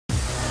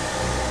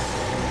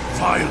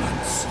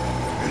Violence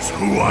is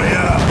who I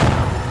am.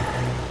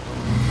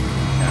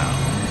 Now,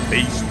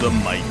 face the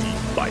mighty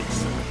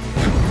Bison.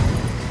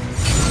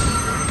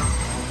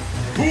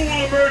 Who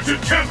will emerge a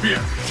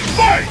champion?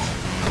 Fight!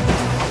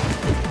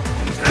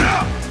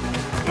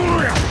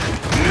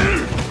 Drago-Key!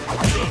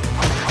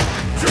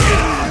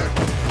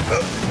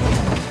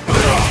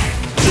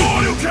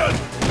 Drago-Key!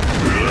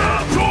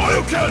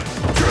 Hadouken!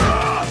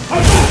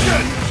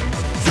 Hadouken!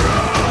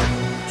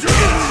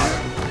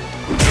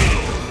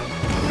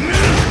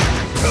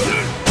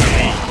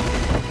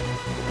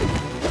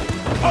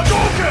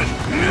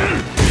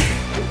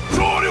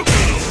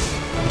 Drago-Key!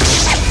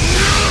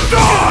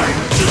 Die!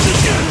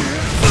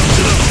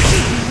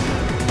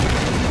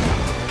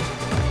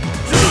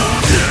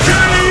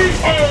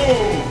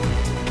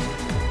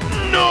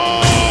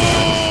 No!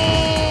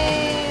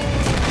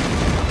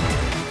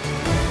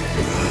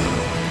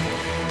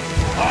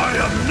 I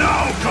am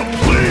now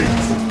complete!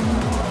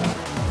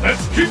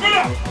 Let's keep it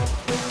up!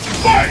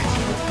 Fight!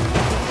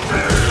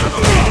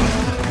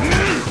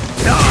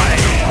 Die!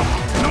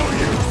 No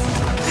use!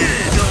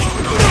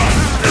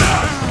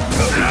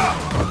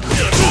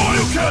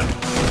 Drago-Key!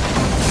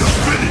 You're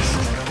finished!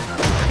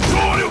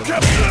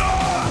 Drago-Key!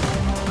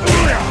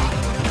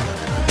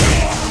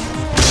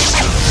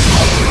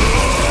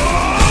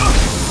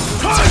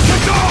 Time to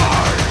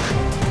die!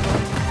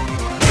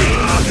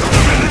 You're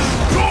finished!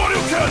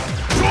 Drago-Key!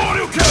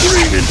 Drago-Key!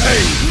 Scream in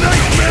pain,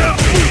 nightmare!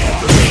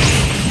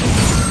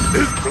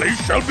 This place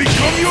shall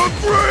become your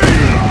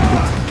grave!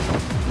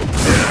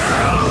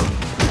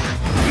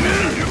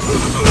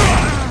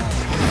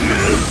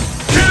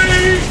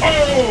 K.O.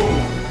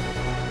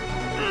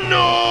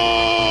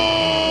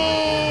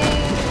 No!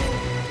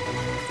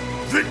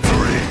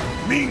 Victory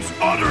means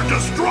utter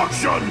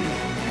destruction!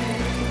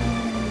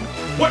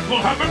 What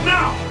will happen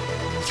now?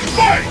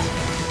 Fight!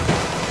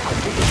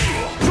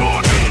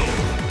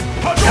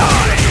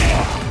 Die!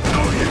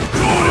 No, you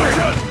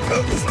Drago-Key!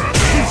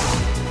 Drago-Key!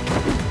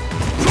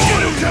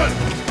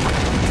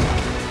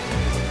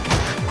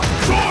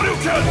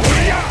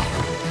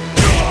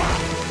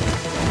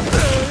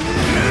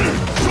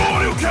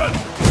 Drago-Key! Drago-Key!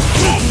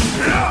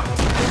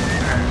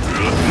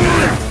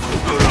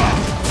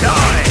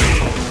 Die!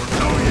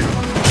 No, you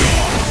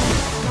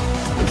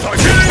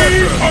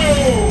K.O.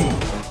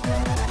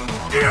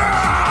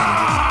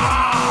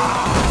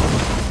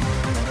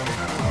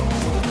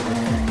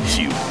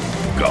 You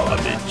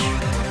garbage.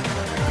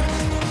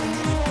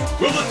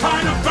 Will the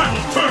tide of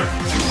battle turn?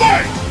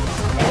 Fight!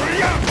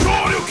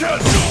 Drago-Key!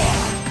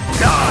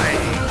 Die!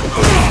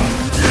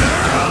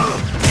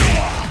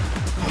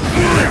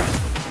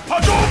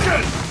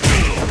 Hadouken!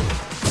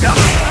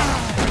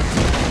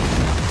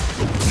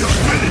 You're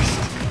finished!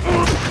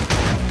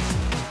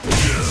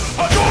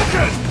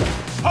 Hadouken!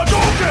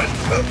 Hadouken!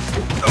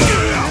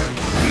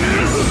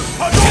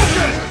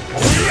 Hadouken!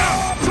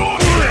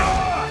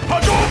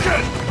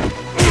 Hadouken!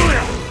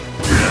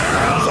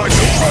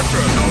 Psycho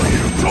Crusher!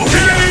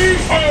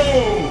 K.O.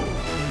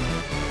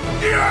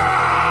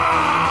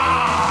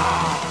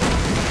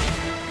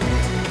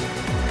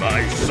 My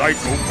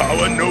psycho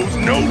power knows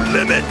no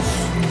limits!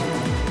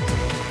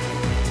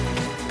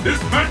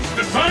 This match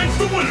decides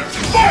the winner!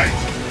 Fight!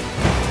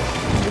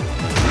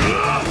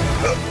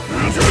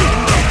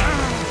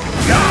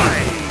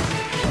 Die!